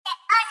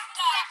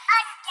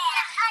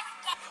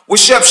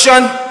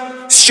Reception,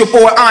 it's your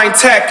boy Iron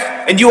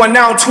Tech, and you are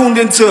now tuned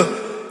into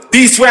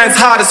Beastman's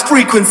hottest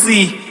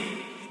frequency,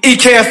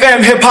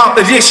 EKFM Hip Hop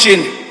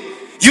Edition.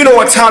 You know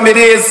what time it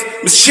is,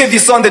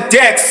 Mischievous on the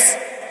decks.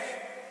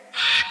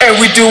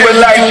 And we do it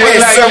like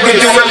this, and we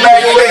do it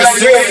like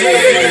this.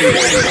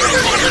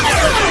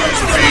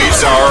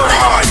 Beats are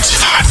hot.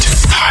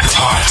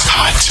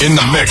 In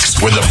the mix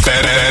with the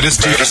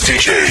baddest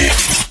DJ.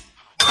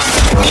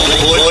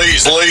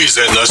 Blaze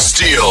in the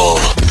steel.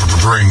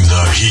 Bring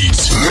the heat.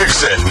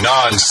 Mix it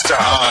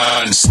non-stop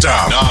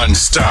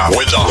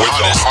with the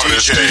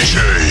hottest DJ.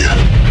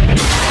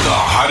 The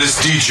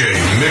hottest DJ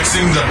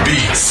mixing the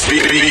beats.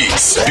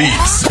 Mixing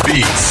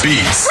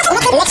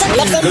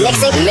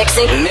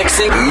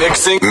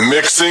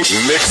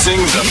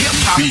the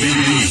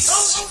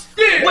beats.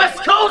 West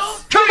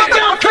Coast, come on.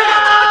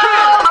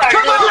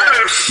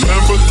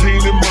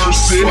 Lamborghini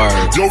Mercy.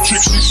 Yo,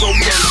 chick, she so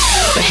thirsty.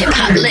 Where hip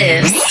hop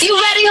lives. You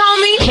ready,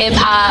 homie? Hip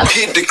hop.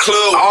 Hit the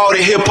club. All the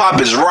hip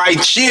hop is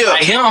right here.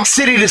 Right here.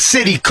 City to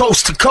city,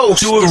 coast to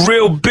coast. Do it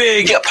real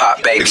big. Hip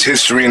hop, baby. It's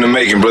history in the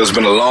making, bro. It's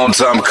been a long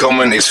time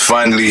coming. It's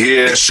finally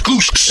here.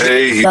 Exclusive.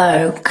 Hey.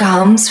 Flow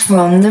comes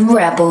from the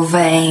rebel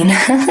vein.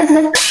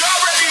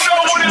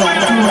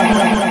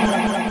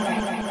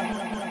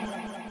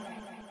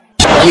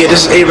 Yeah,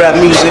 this is A-Rap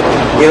music,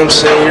 you know what I'm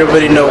saying? You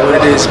already know what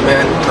it is,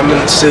 man. I'm in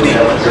the city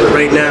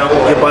right now,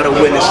 you're about to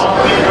witness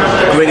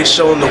the greatest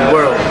show in the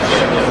world, you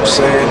know what I'm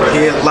saying?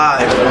 Here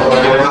live.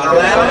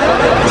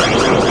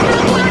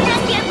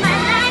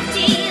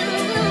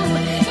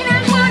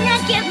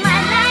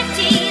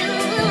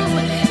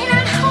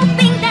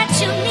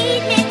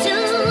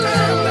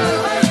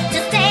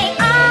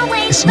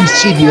 It's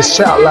Mischievous,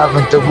 shout live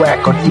and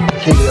direct on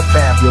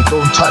EKFM. Yo,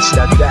 don't touch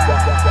that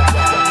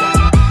dial.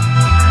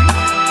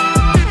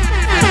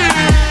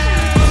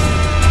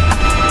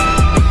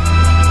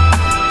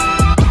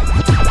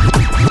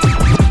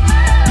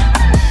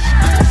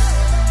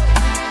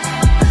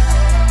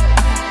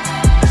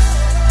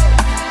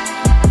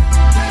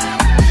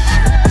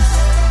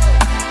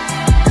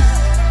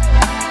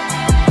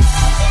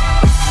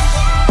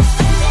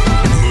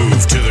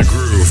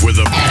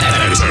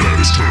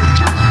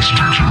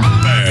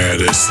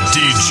 Baddest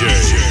DJ.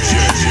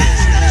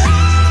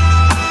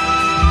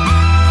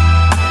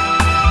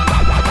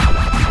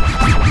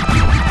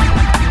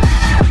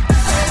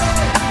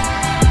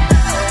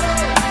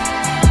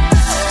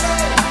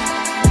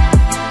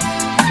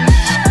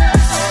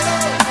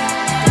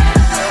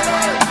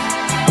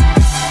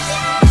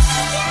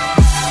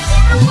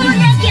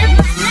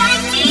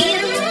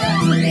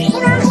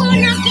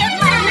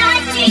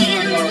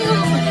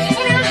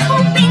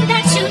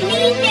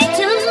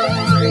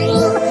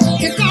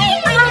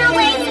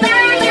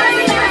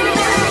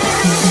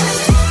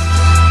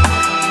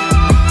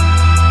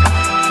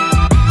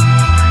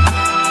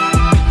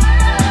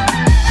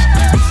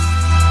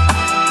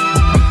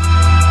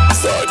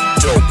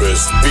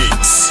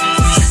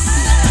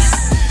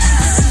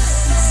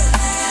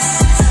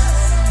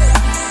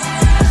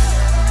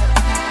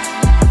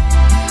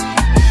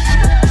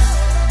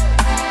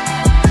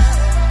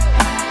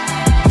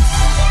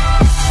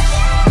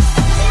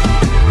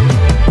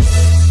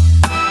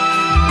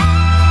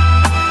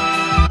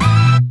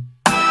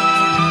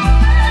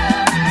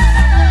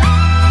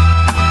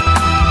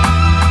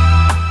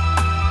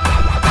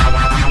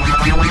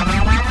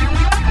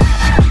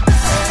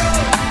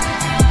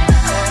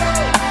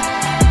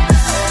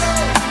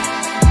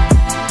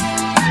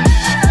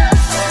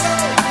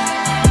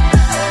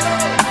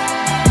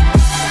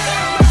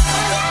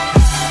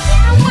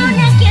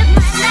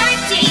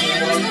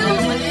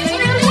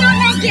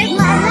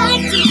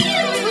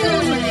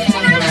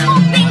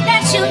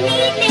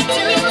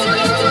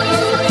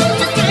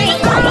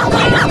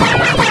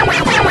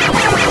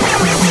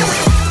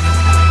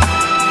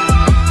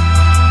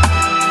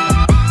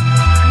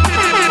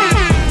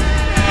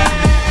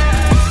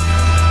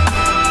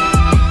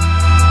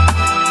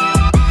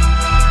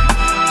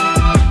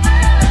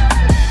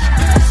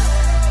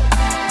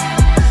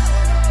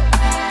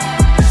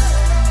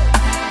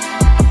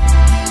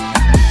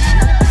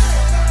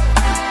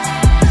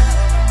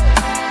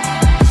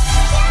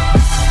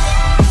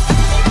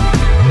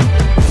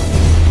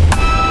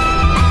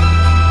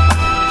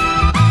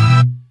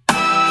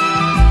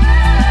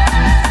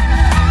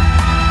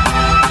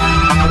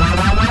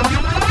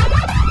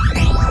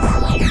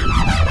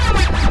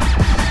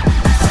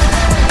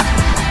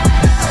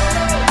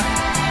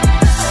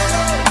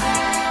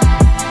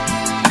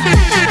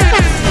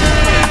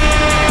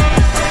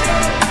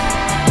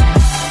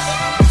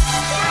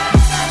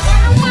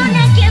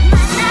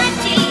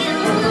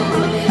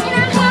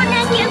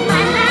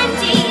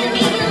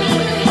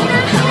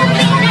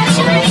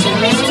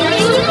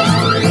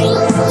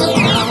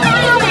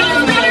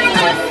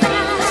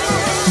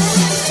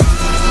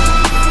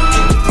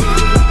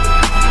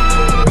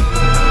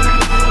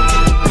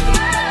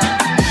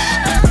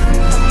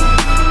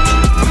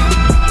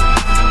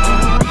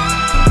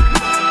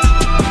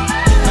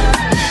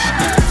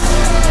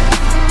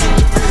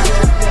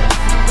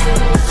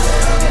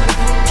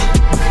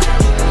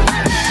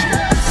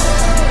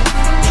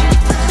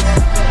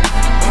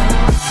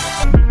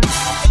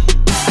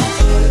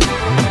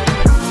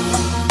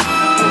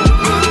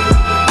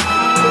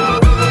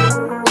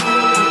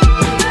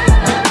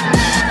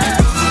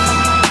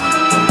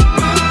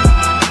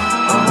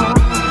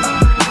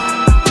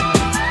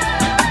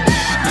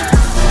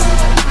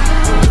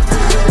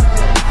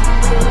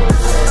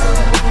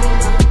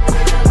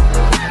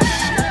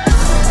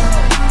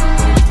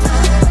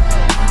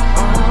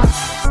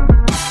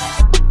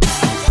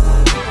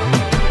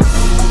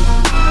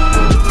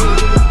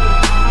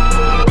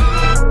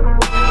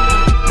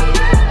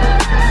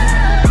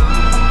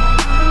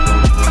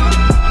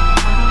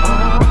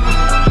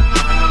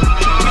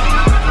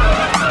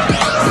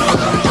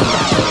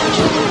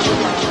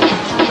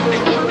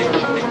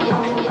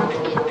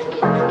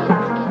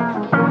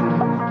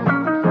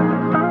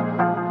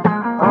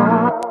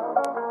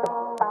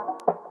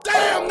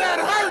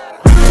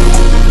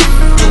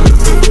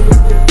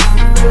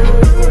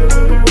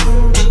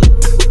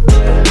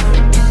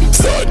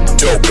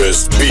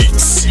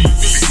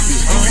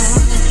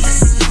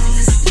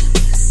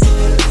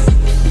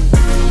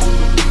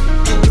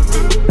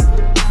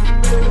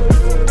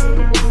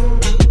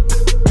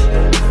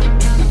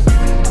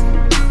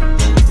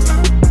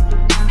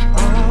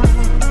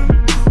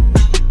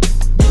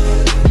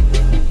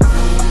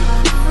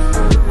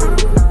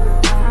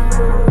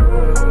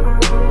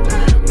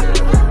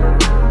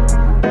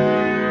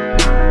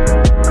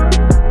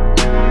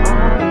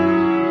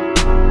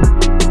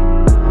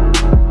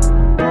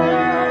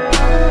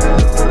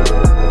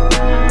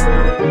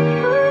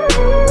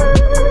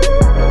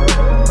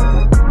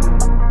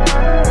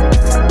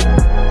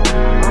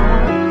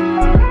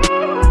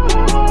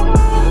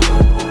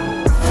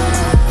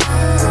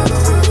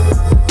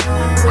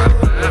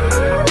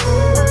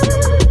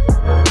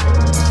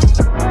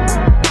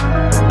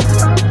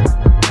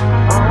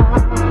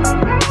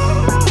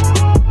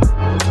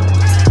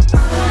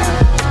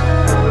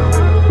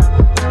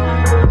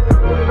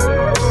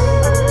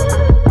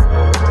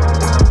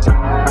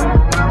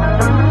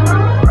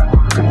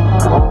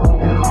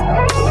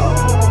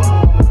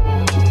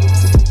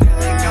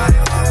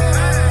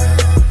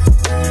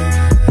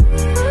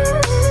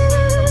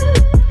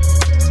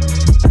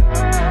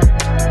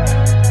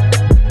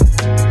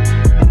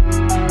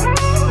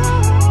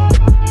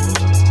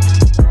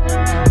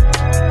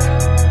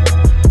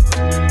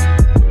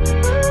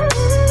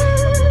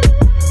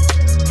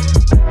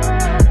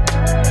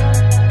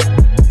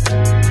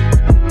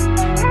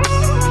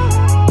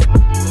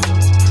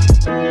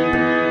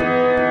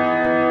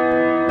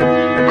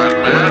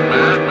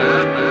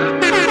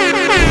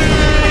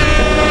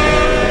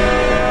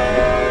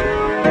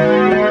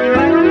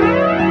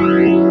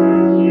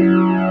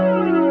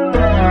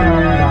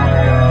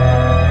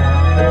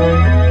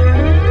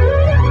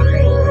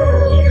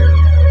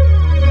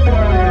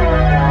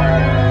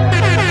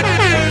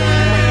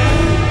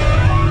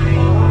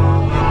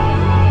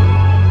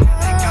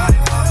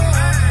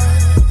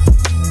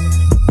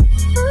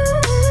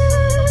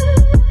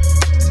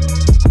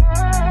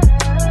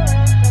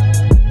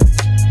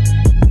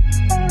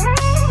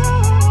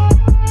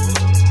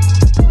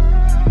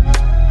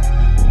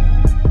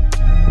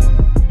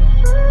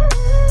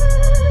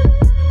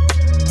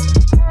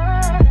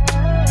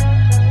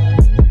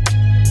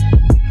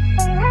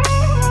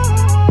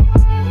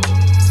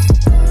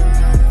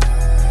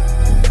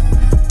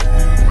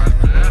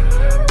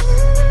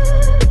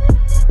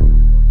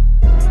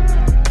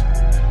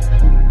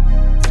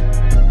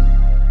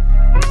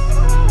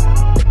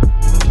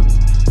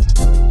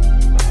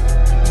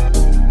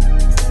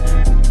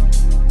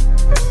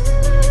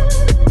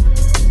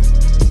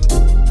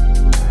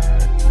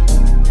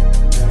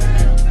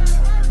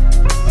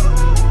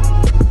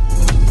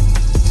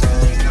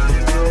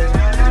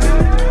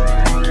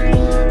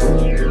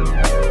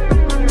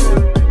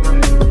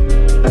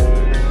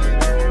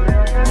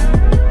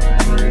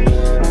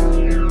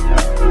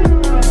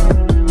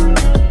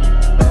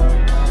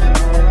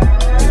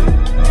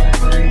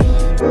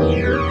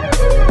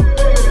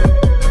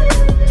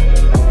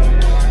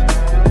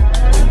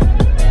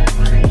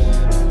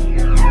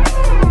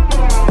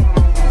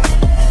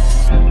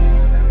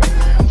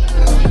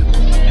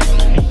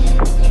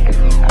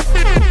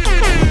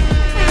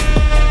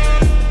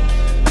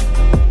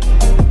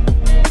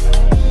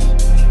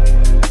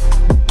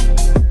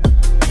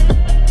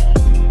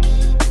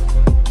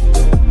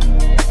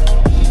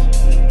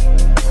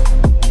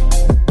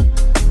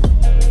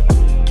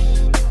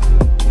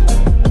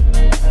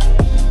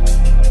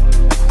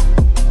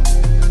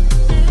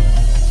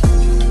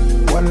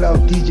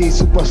 DJ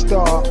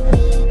Superstar,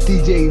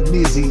 DJ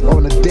Mizzy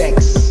on the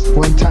decks.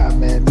 One time,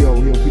 man. Yo,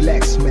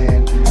 relax,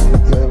 man.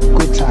 Yo, have a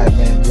good time,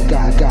 man.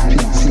 God,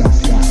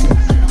 peace.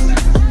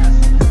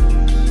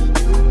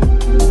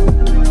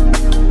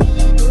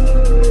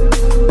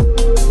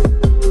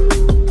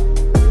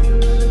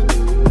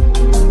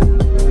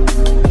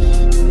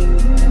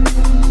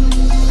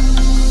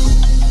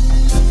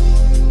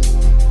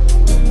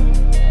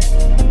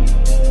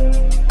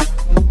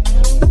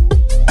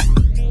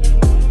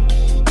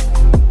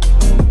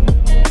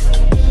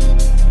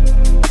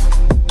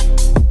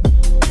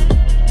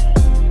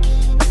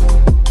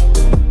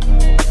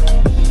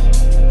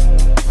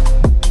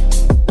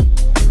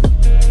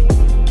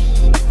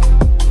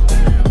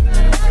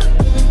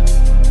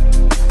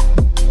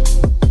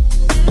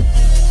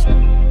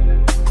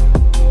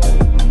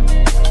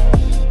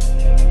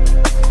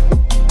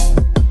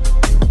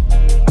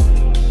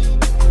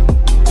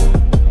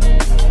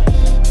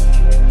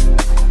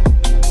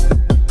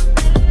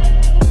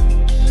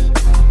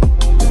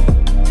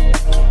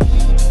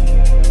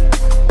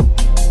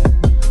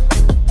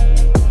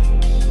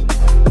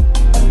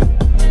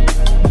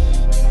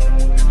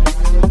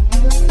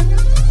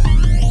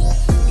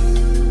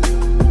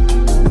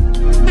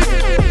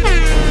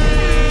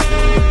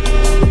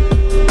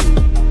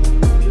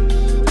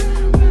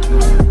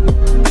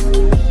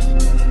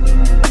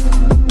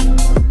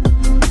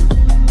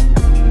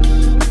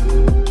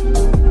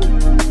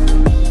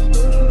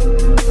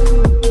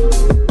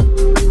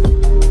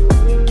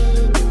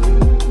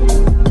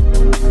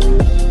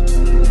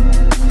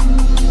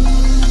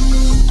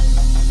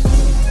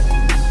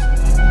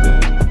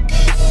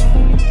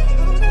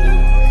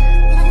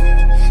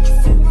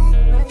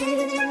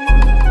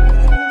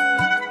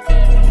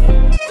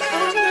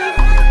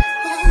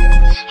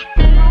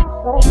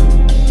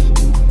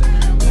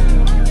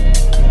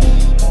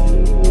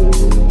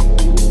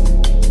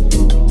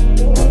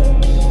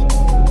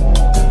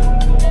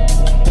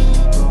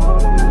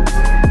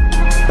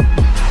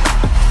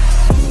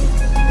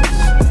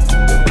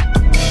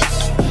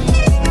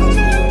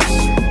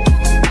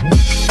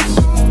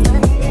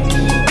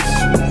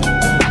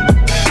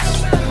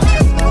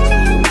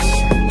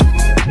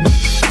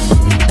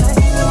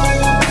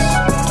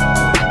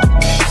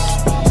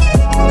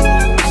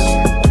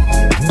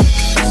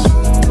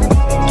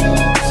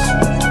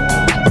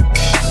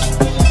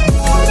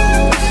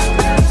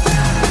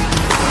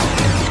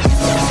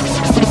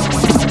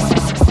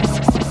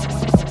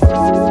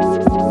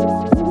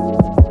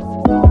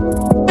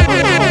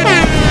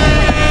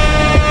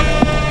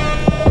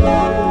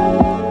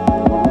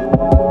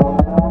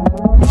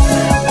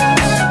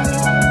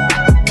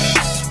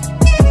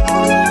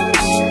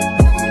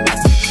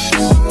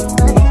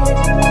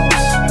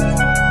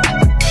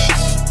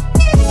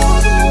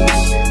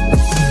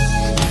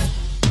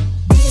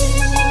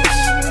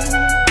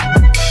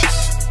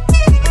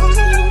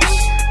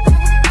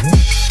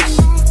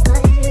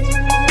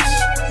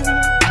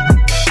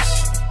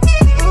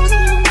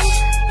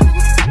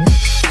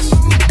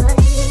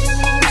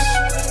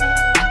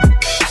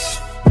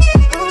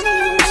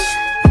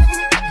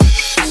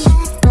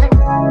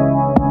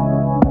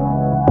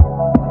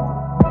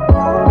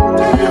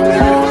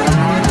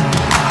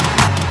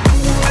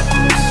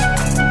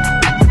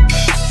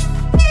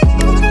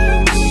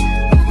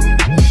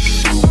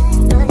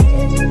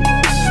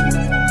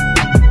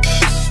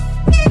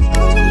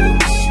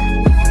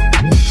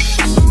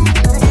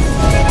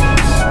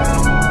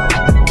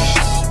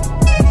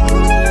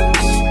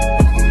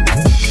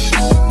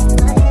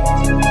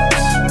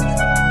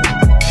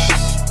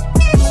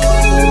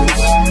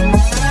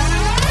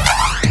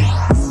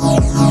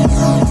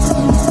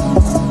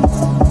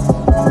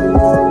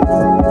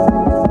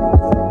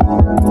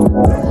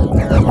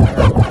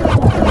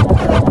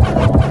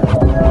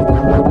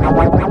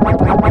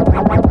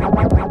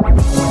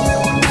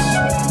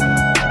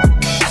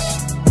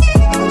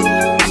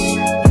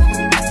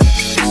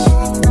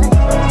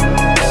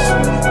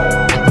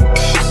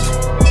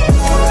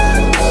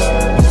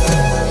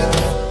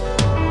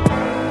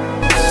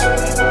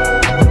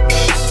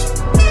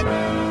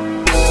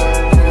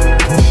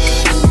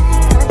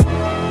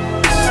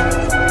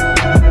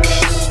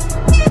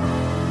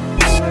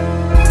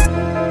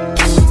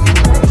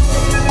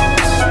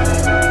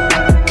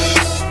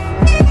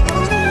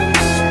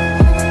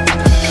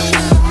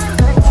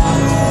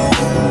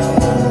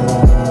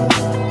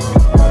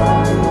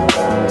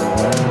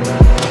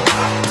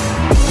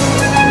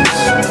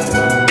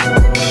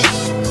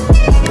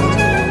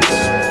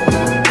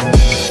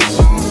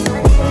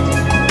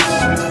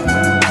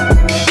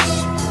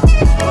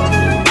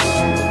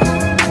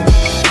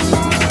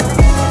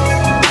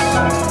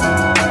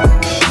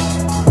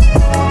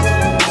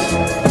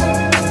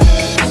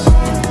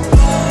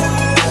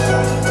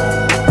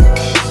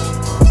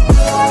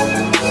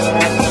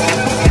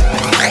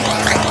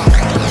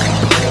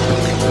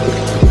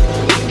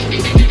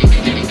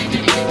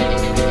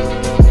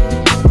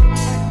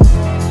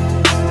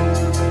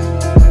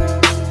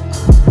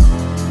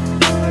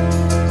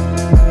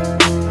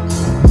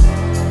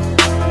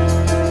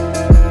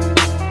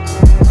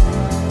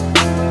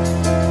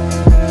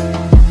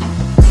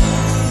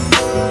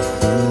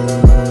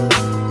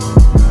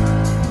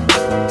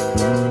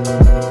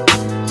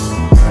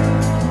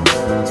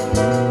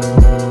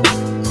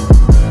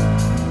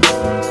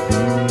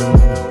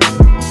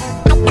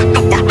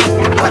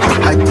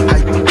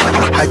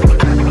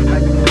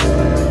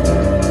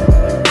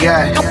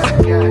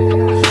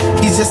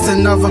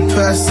 another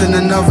person,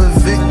 another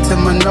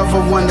victim, another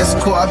one that's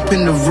caught up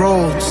in the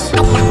roads.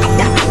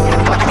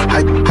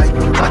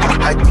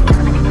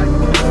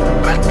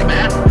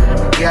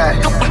 Yeah.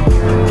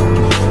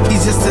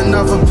 He's just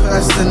another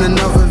person,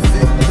 another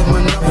victim,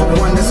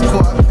 another one that's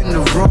caught up in the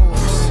roads.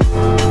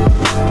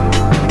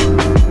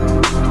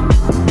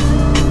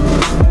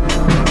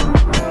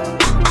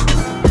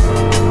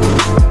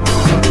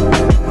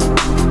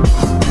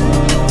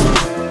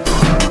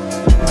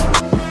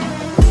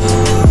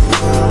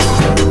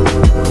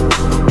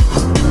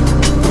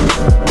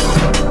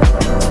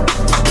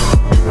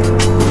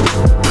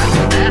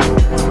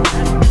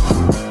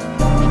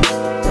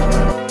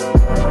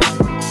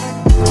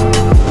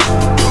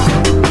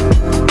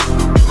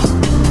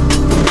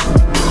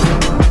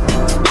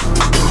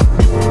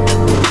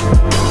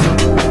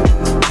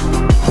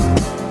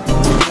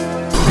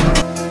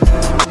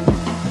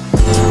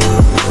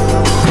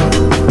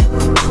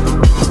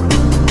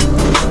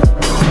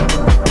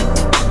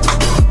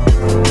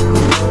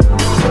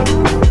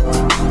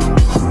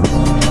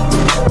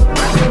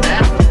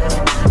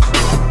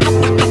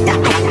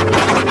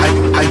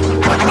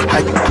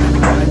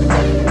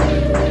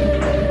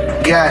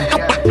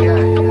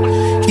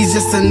 He's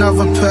just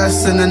another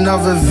person,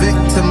 another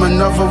victim,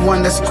 another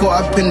one that's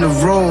caught up in the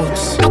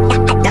roads.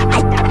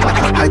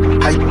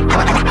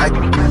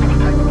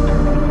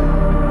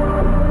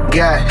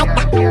 Yeah.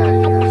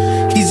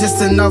 He's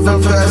just another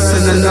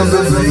person,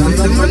 another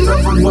victim,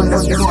 another one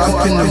that's caught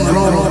up in the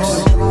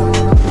roads.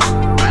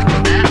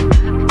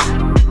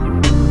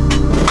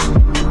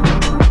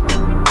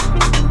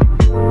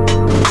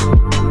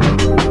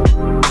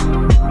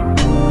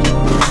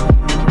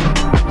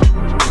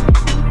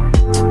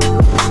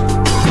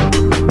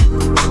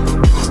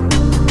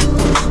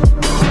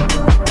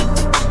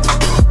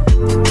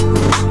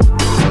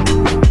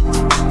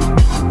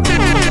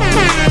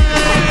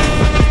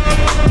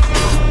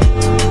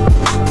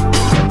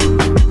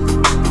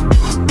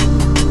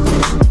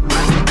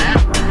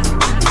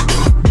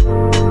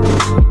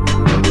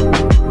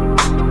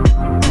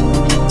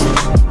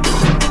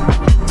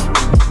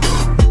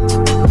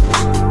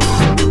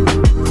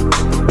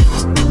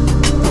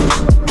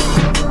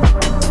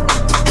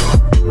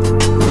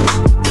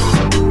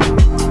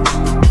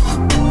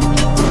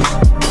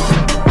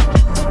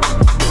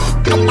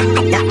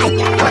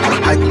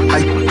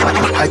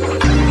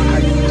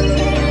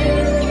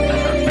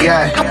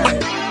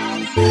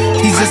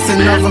 He's just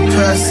another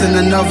person,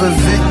 another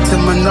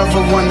victim,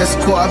 another one that's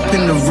caught up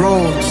in the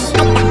roads.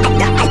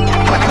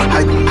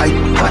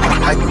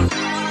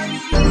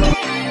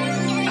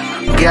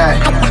 Yeah.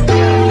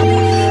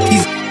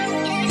 He's a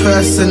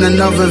person,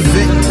 another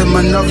victim,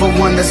 another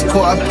one that's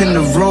caught up in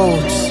the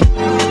roads.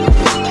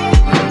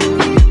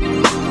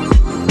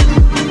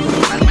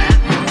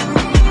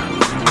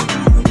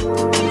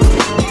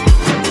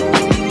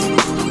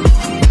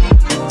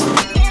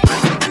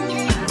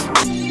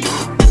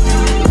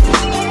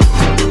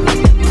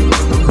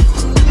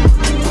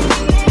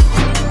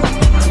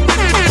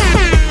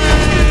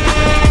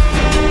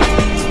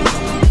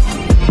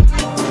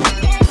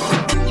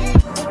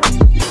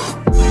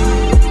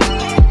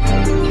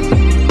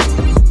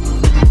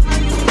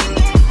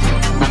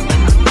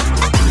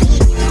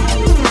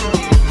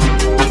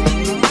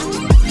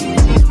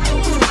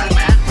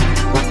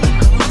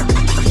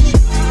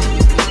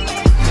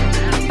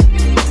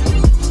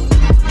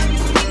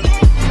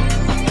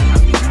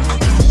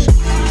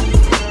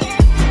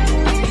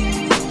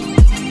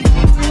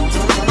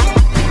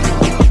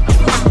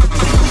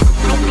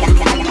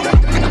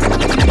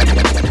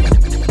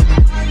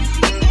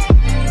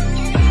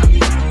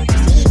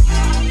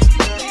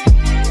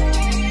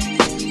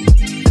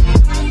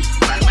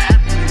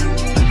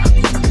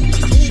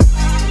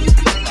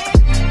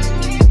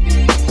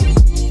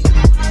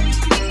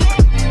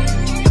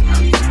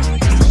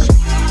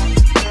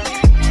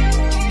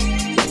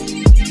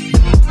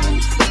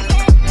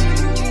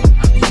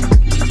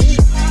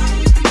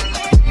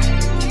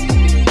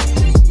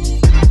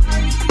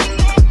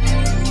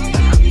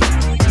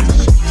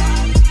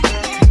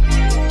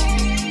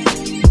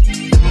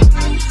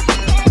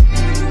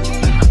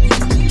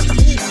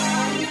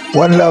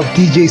 One love,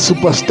 DJ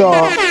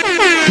Superstar,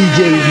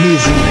 DJ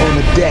Mizzy on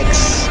the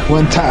decks.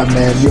 One time,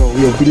 man.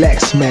 Yo,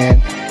 relax, man.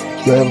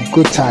 Yo, have a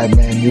good time,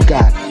 man. You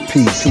got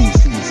peace.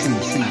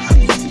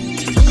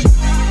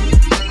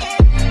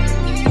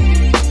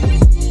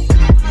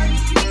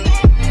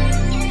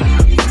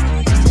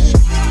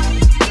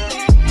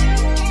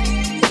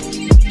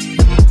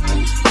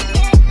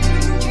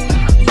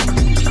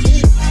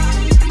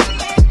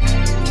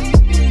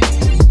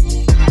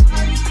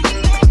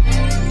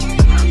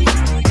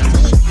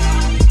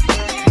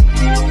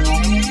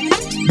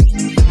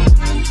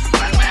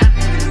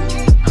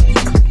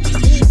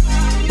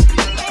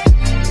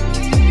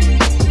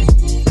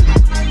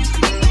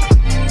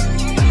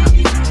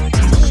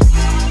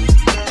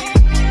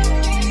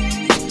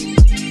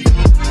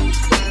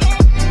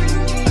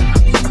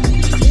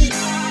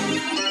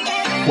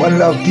 One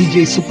love,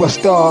 DJ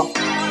Superstar,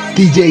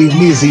 DJ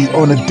Mizzy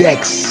on the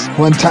decks.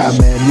 One time,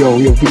 man.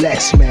 Yo,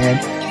 relax, man.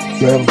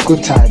 You have a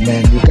good time,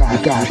 man. You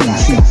got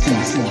peace.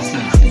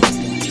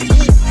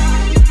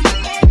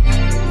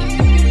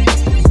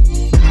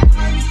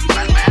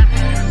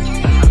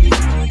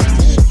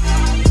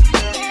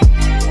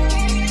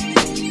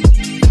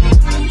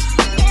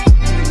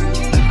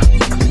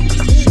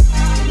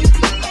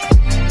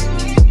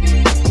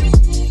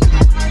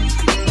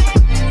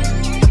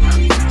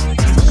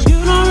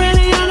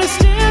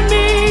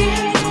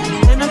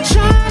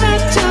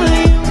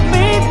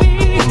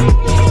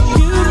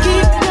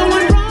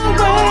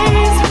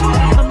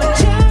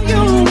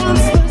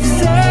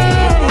 Say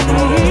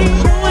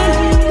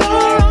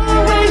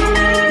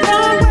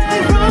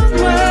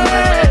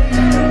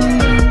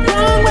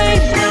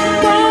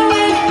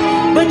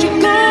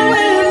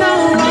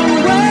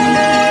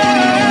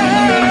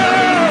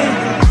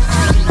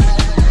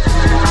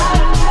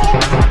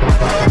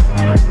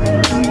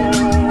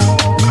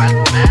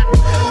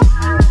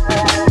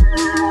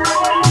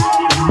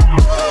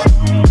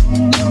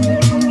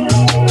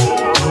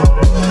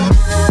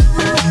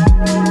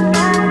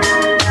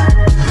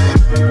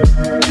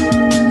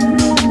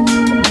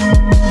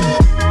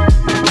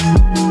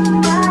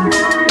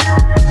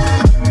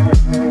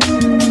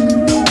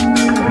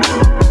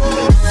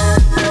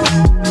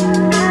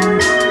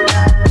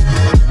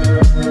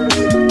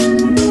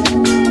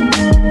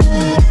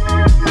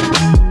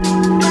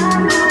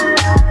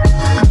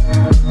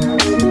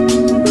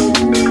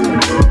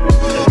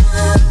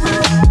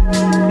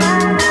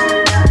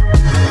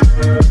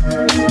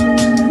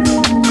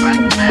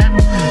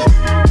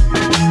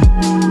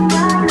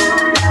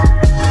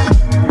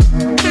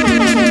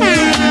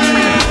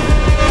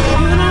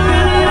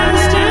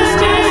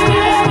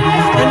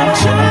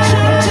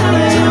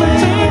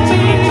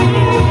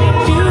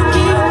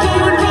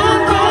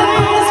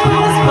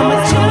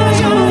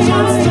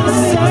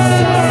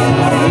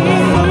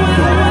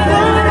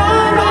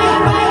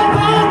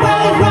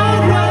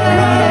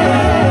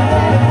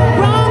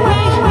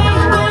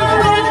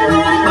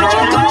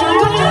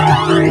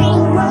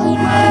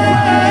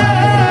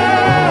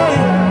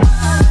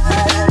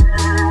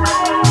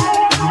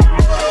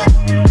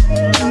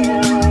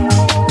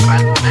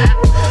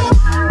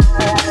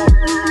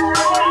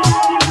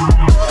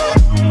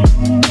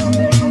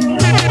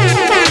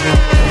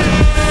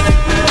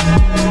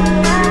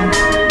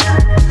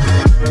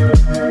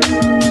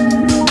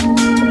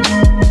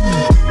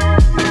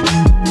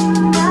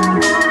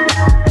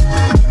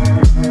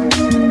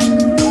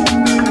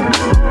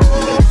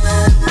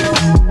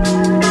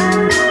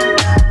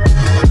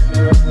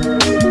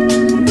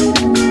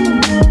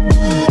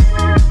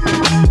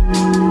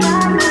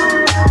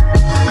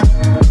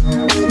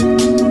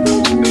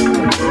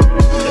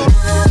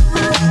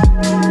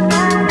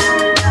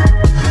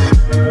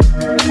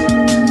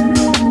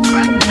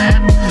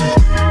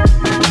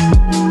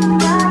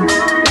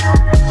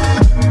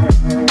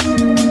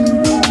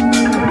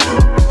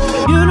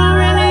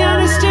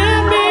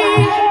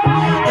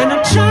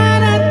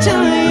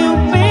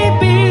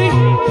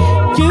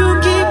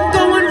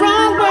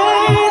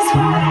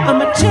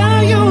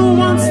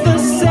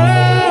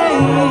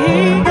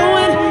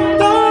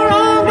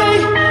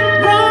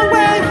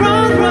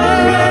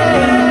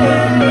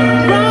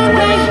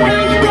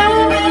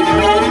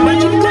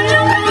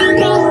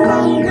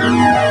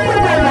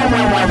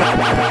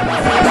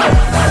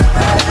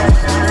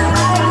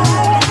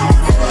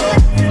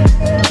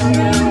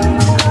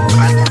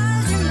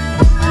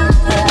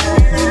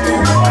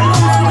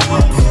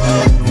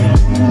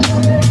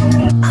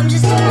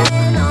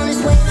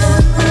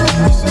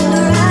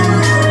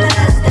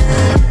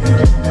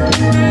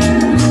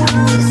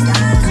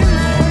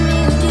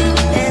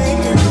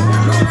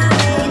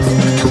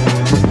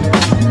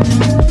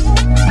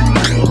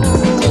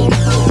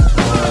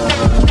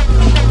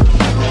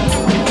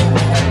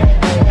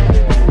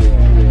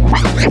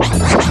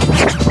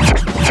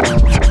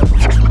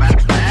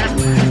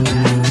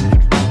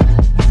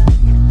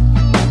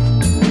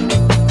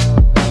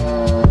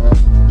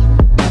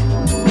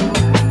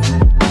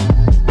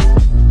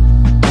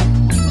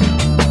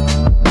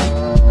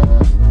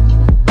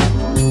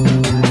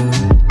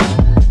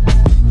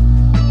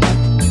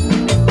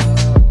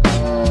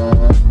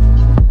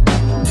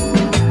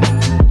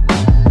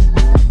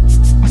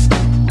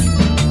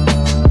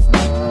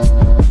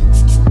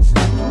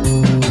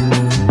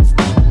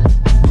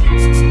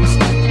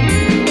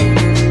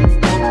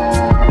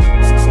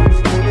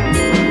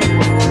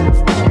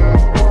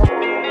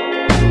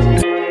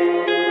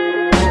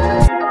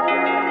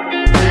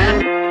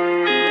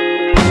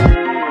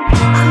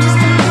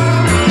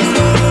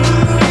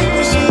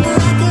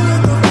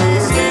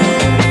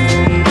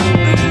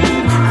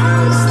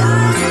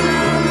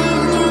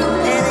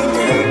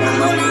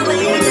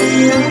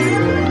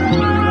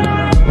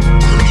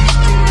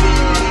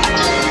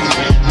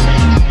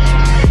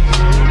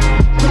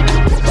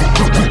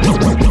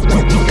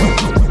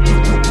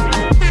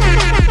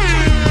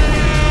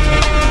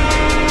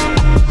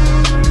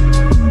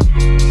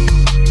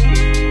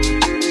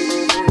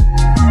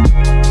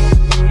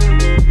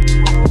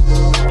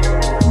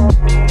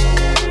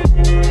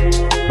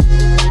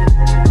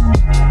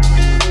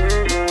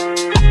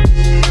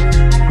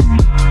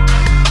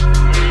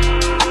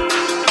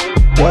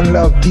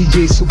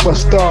DJ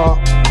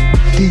Superstar,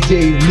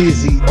 DJ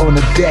Mizzy on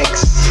the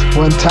decks.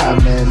 One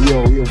time, man.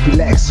 Yo,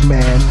 relax,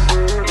 man.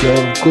 Yo,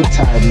 have a good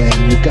time,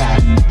 man. You got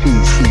it.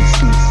 Peace.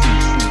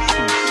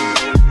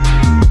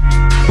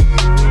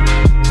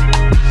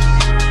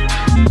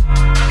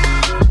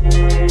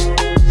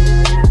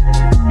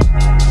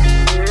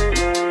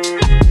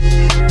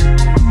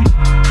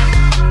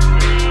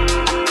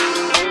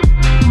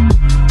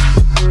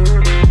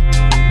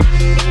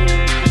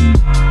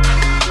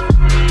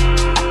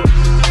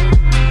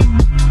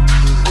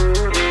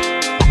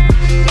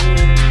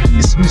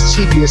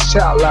 Mischievous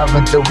child love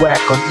and the whack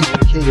on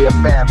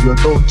EPKFM. Yo,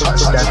 don't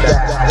touch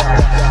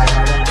that.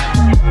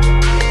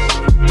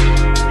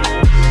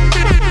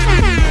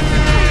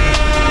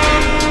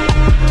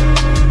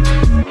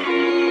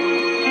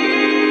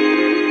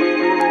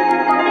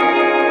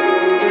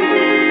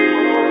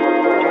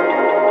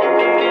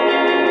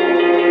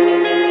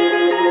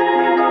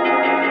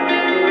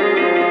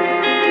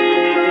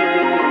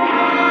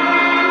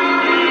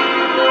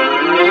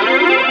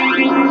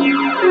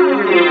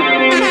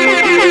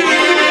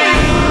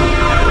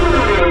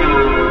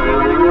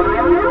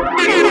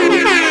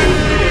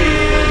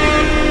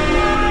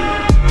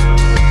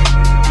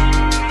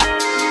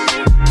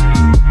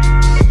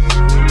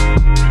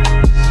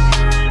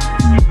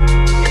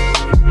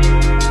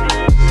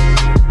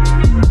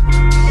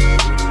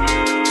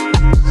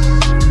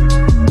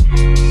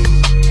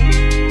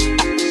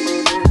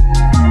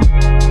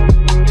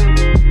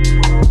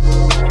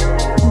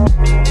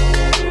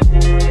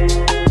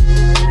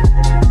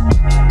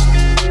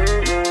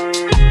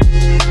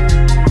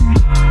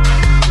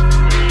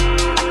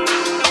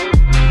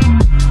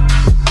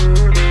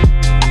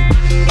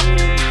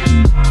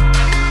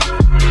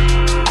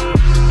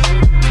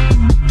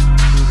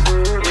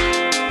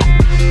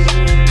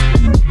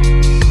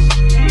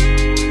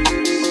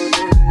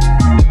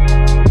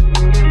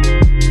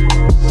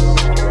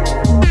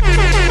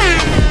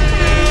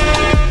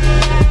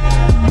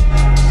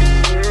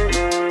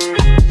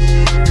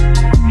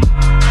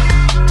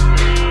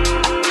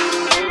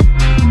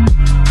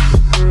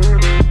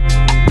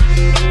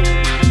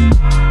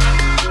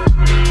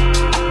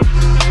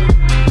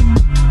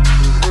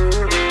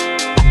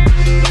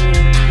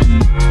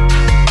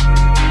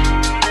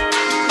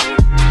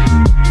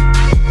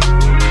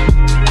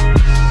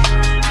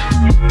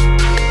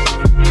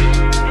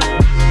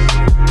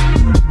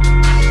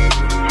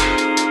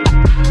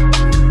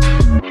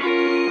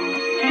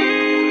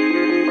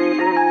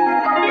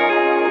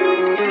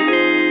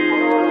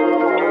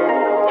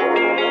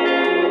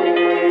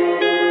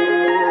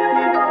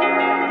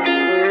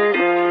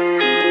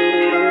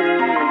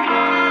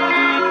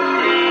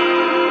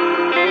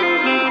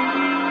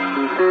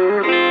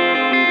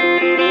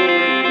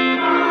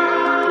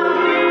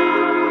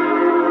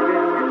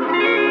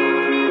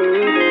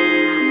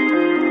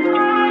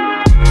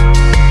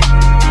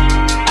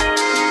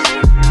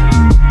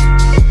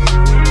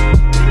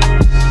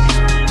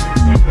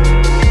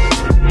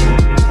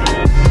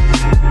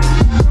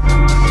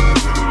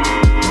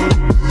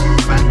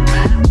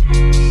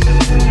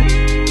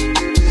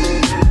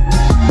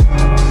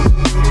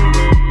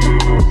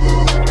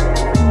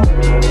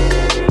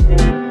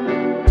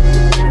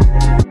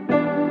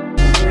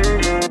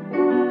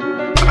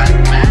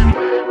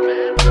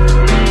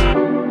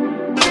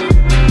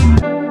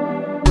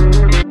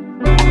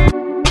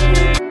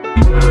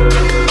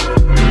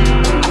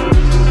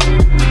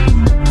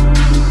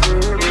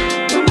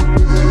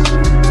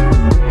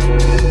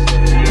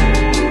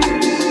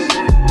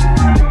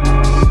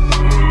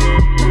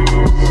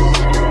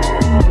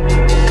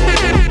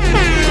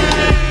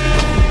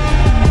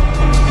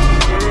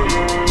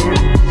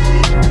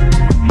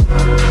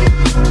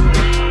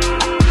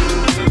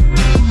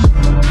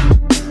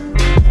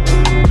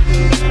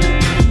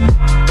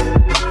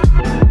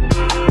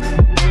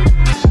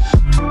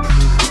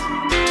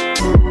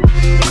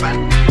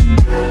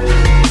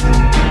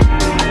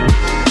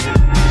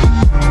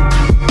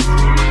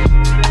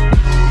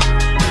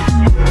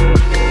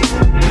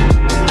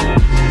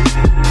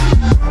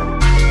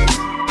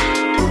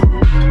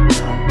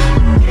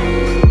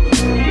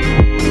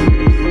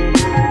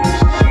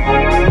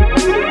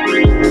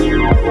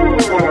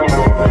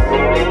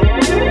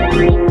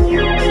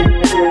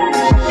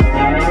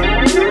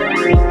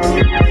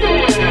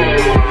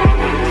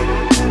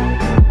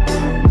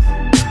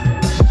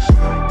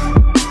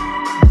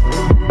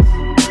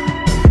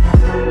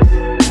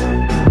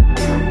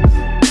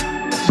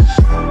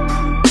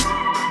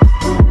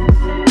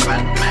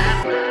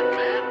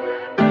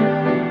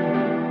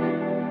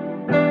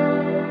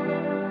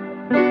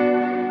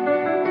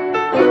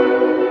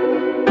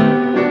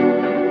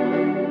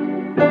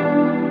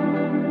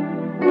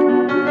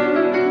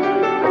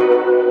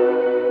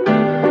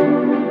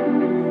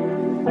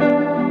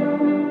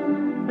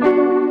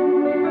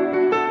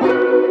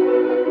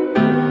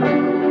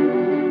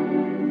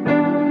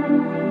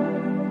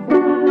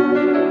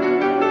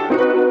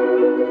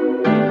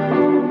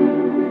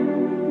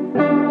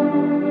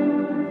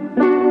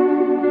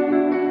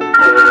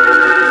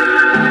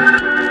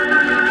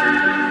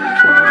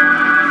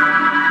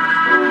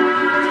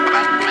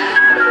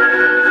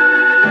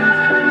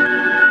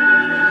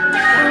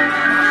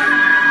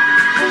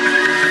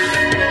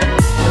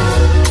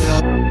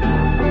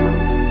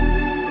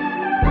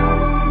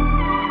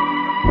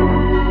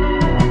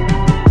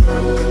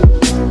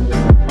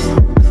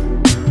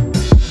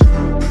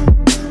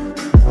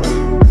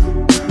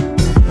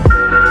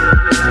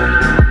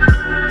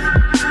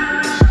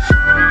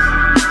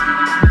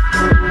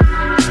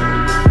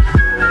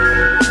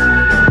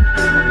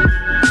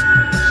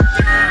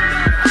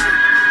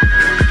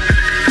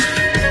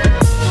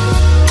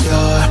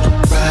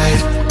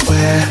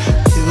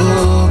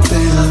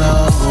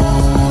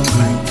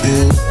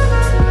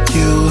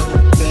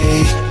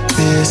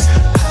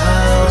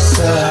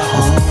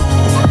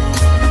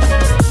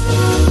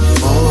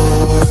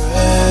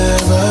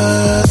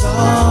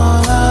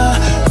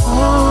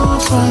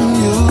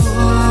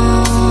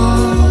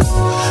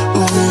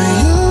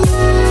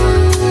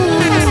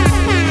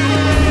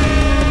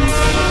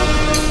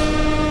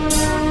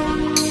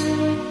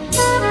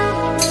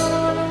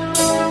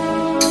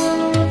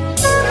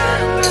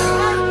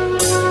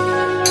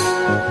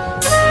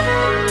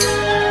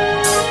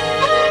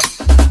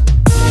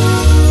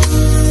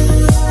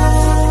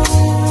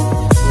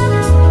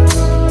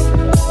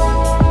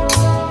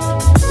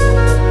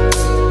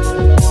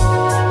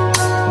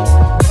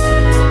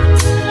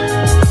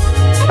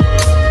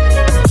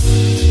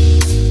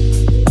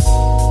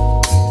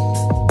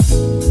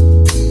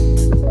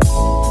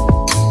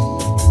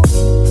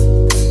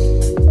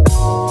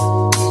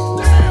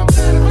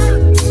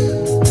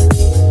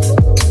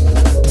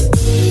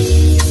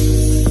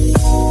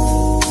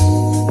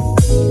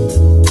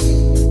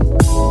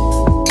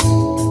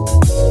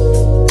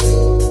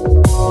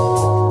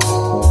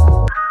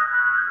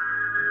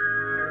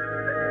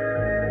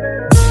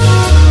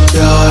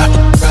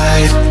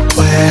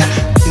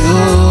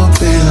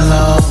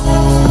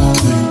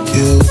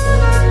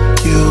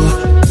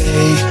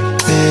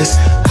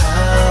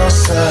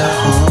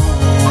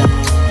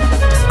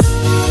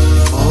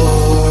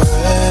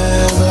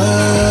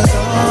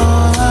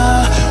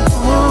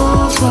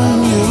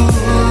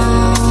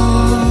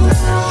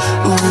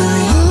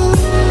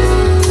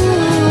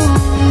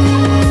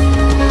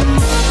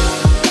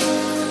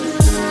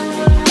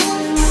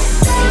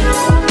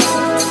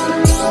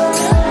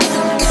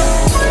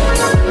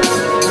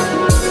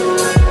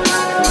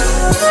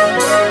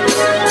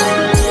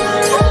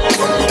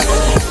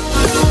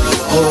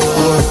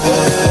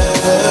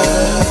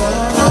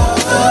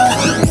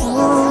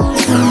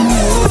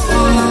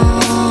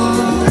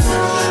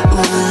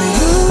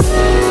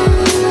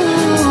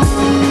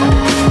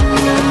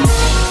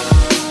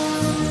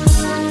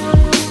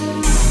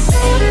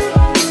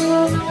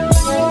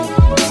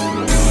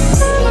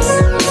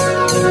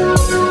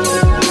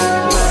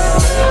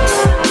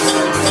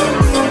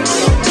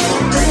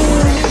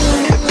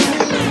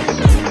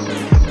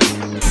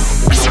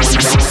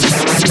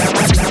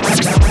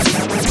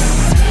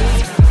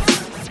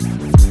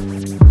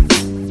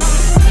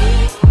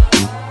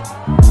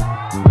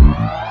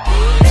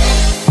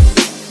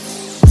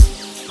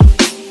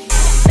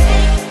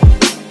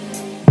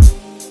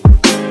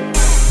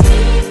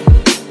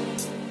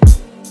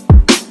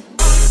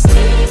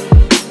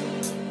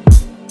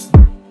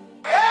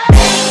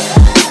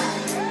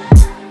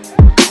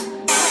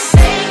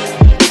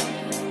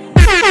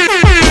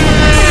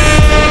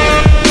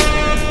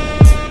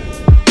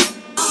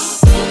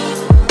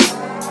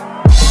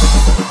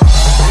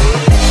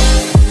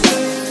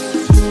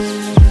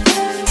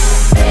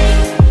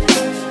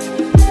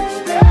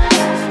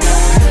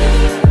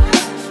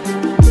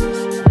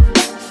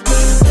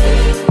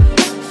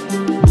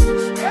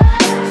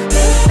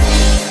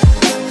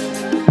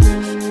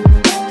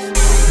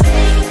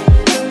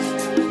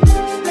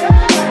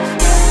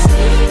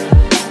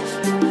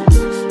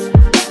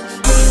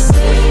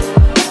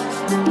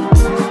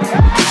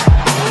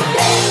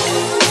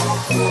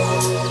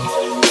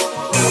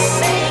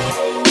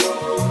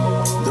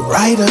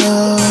 right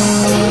up.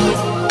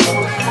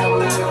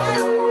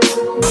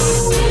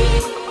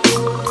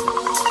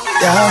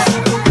 Yeah.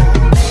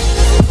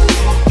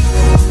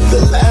 The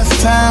last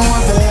time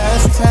was the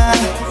last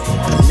time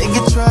a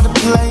nigga tried to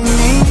play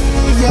me,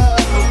 yeah.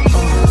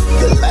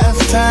 The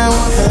last time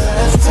was the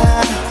last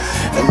time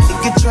a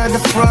nigga tried to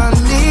front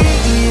me,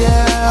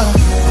 yeah.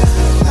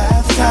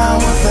 Last time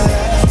was the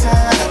last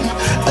time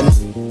a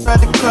nigga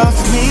tried to cross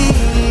me,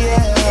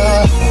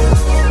 yeah.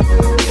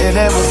 Yeah,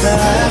 that was the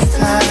last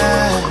time,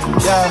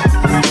 yeah.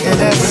 Yeah,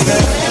 that was the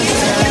last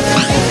time.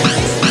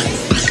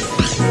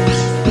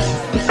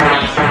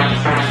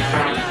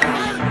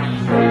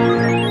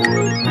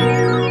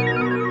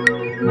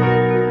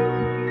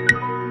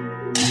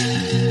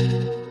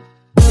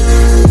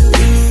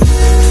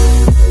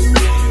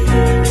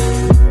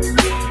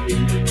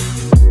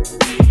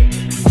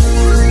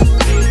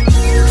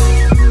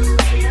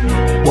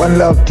 One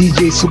love,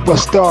 DJ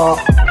Superstar,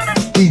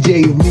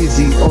 DJ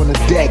Mizzy on the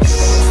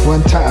decks.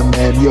 One time,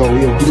 man. Yo,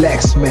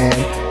 relax, man.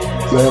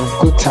 You have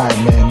a good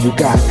time, man. You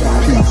got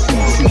peace.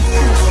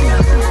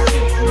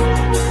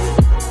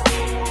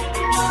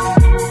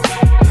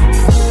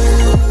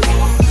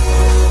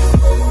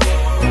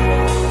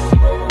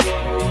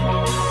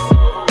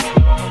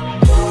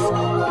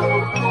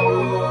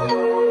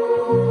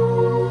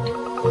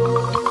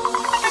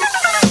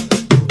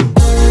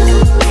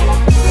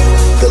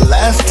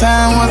 Last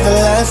time was the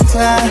last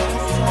time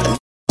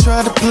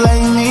try to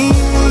play me,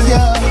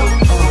 yeah.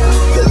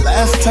 The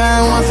last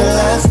time was the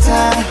last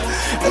time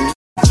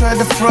tried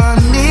to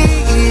front me,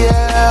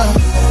 yeah.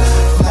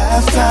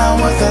 Last time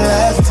was the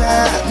last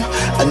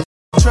time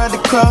tried to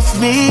cross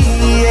me,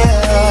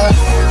 yeah.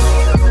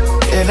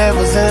 Yeah, that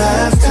was the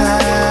last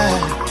time,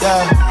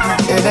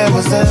 yeah. Yeah, that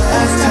was the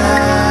last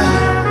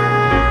time.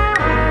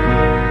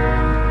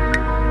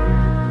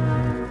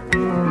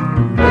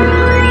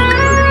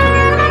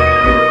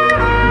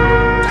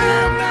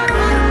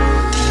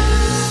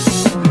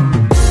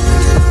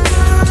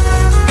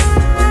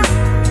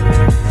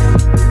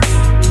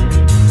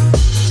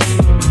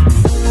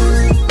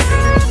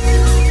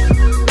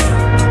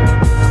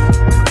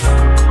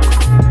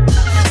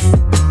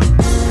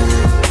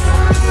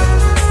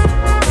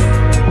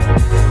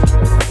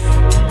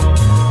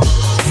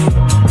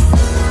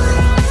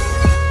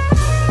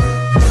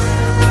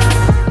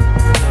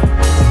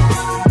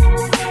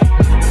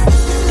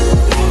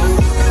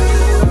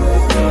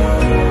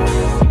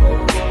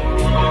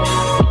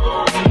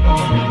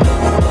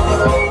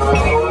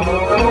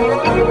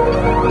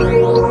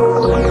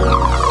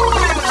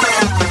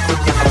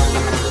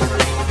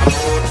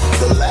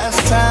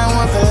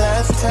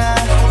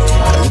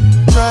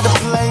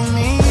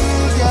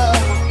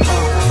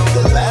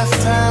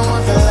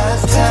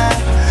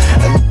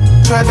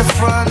 Tried to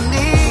front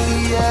me.